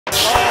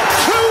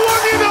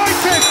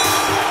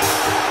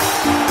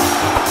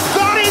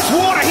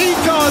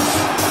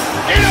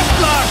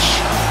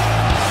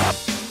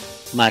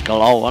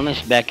Michael Owen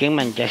is backing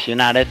Manchester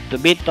United to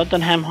beat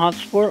Tottenham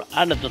Hotspur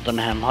at the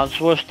Tottenham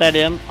Hotspur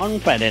Stadium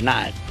on Friday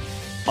night.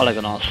 Ole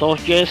Gunnar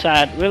Solskjaer's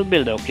side will be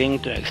looking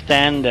to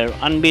extend their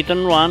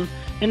unbeaten run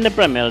in the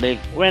Premier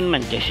League when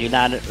Manchester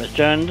United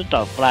return to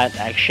top-flight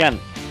action.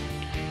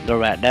 The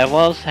Red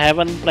Devils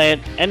haven't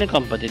played any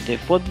competitive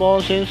football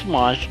since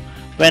March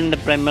when the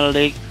Premier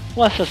League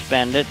was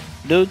suspended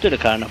due to the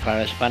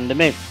coronavirus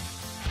pandemic.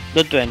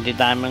 The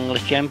 20-time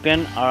English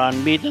champion are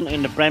unbeaten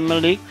in the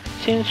Premier League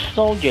since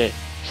Solskjaer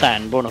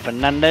signed Bruno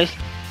Fernandes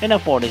in a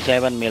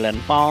 £47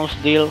 million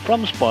deal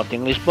from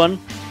Sporting Lisbon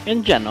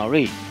in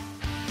January.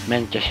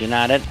 Manchester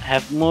United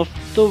have moved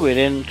to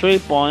within 3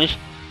 points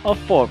of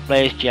 4th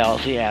place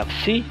Chelsea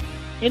FC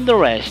in the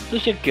race to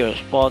secure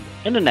spot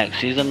in the next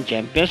season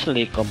Champions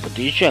League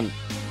competition.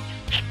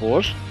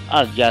 Spurs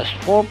are just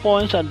 4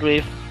 points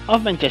adrift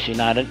of Manchester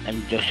United,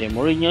 and Jose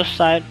Mourinho's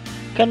side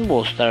can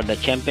bolster the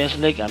Champions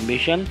League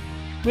ambition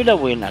with a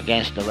win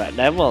against the Red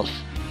Devils.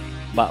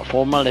 But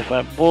former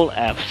Liverpool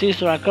FC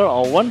striker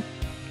Owen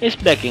is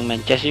backing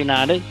Manchester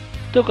United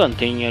to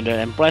continue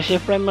their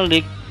impressive Premier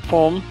League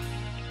form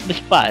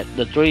despite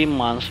the 3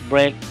 months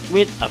break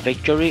with a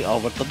victory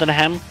over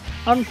Tottenham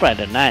on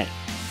Friday night.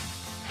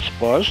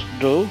 Spurs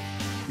drew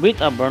with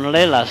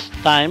Burnley last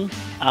time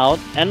out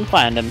and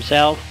find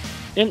themselves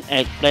in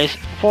 8th place,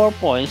 4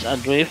 points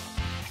adrift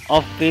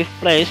of 5th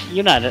place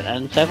United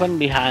and 7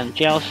 behind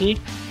Chelsea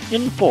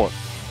in 4th.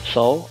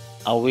 So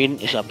a win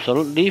is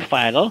absolutely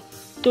vital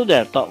to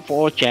their top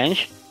 4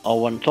 change,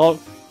 Owen told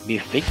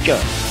Big Picture.